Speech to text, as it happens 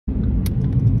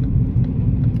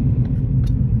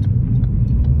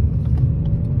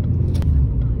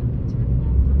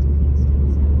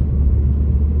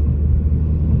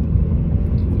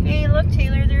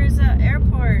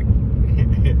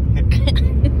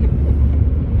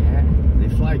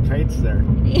jets there.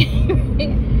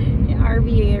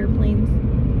 RV airplanes.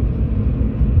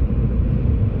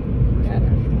 Got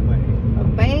a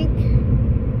bank.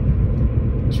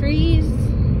 Trees.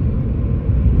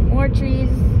 More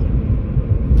trees.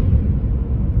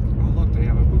 Oh, look, they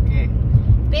have a bouquet.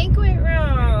 Banquet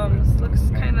rooms. Looks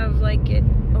kind of like it.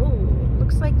 Oh,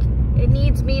 looks like it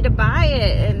needs me to buy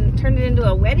it and turn it into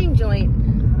a wedding joint.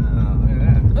 Oh, look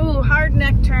at that. Ooh, hard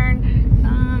neck turn.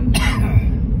 Oh,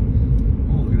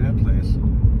 look at that place.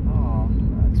 Oh,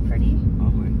 that's pretty.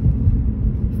 Lovely.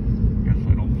 Guess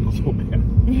I don't feel so bad.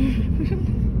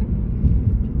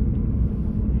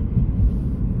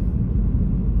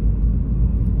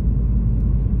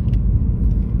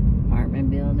 Apartment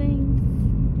buildings.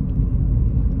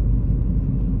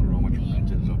 I wonder how much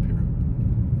rent is up here.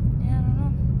 Yeah, I don't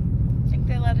know. I think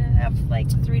they let it have like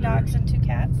 3 dogs and 2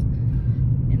 cats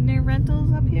in their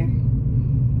rentals up here.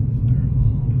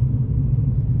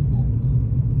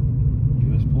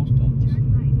 U.S. Post Office. Turn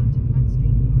right onto Front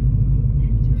Street North,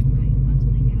 then turn right onto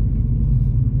Lake Avenue.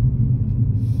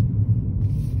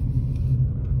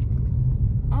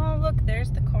 Oh, look,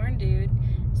 there's the corn dude.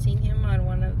 Seen him on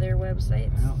one of their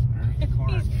websites. Yeah, there's the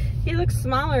corn. He looks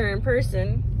smaller in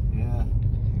person. Yeah.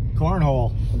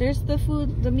 Cornhole. There's the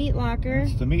food, the meat locker.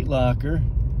 It's the meat locker.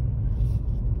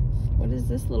 What is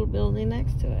this little building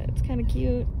next to it? It's kind of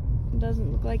cute. It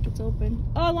doesn't look like it's open.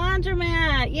 Oh,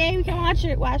 laundromat! Yay, we can wash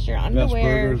your Best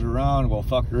underwear. burgers around. Well,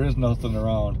 fuck, there is nothing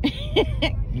around.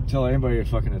 You tell anybody it's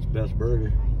fucking its best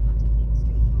burger.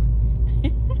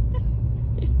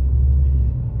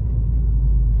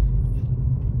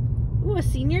 Ooh, a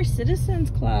senior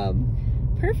citizens club.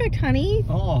 Perfect, honey.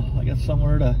 Oh, I got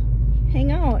somewhere to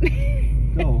Hang out.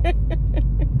 go.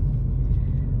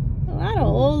 A lot of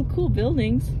old, cool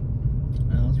buildings.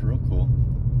 Yeah, that's real cool.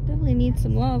 Definitely need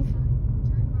some love.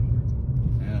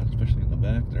 Yeah, especially in the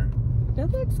back there. That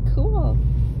looks cool.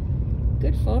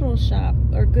 Good Photoshop,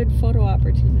 or good photo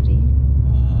opportunity.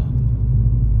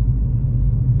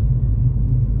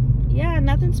 Yeah,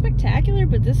 nothing spectacular,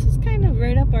 but this is kind of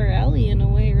right up our alley in a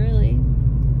way, really.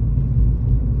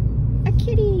 A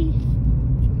kitty.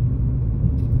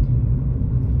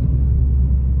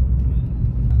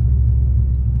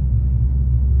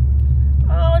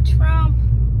 Oh, Trump.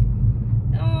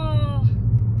 Oh.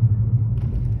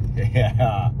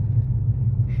 Yeah.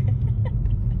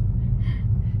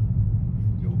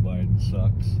 Joe Biden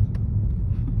sucks.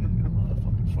 He's got a lot of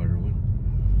fucking firewood.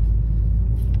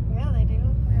 Yeah, they do.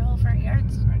 Their whole front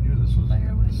yards. I knew this was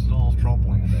all Trump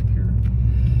land up here.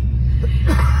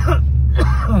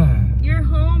 You're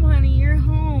home, honey. You're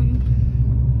home.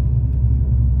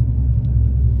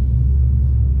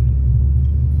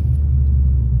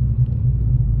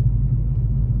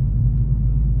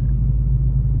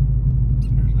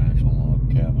 There's an actual log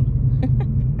cabin.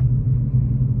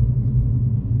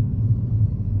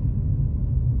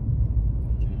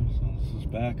 Okay, so this is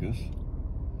Backus.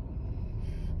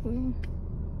 Ooh.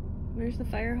 Where's the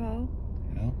fire hall?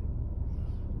 Yeah.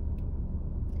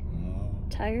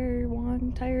 Tires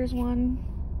one.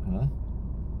 Huh?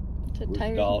 To Where's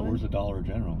tires Where's the Dollar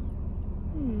General?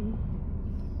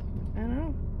 I don't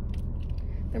know.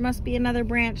 There must be another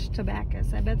branch to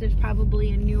Backus. I bet there's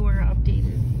probably a newer,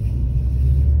 updated.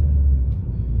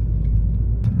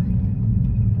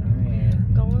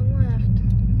 Alright, going left.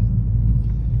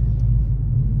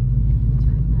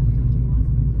 Turn left onto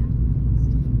Roslyn Avenue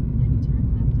East, then turn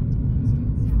left onto Main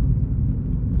Street South.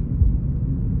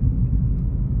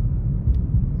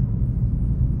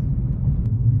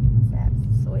 What's that?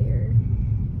 Sawyer.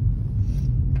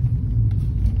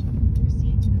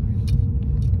 Proceed to the road.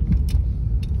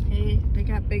 Hey, they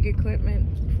got big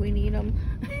equipment if we need them.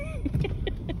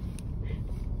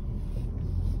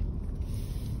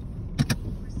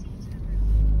 Proceed to the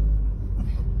road.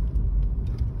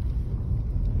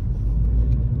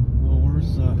 Well,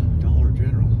 where's Dollar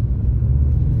General?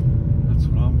 That's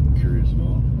what I'm curious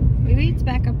about. Maybe it's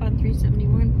back up on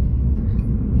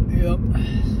 371. Yep.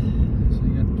 So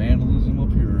you got vandalism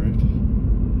up here, right?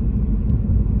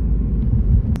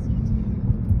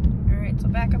 Alright, so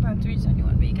back up on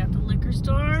 371. But you got the liquor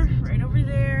store right over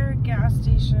there, gas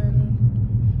station,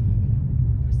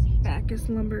 Backus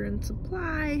Lumber and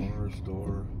Supply. Corner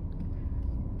store.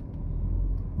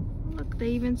 Look, they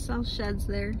even sell sheds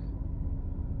there.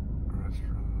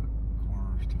 Restaurant.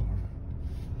 Corner store.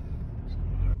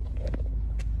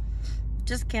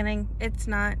 Just kidding. It's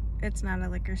not a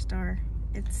liquor store.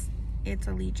 It's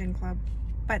a Legion Club.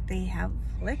 But they have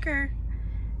liquor.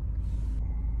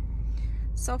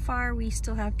 So far we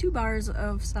still have 2 bars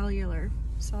of cellular.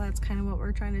 So that's kind of what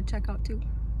we're trying to check out too.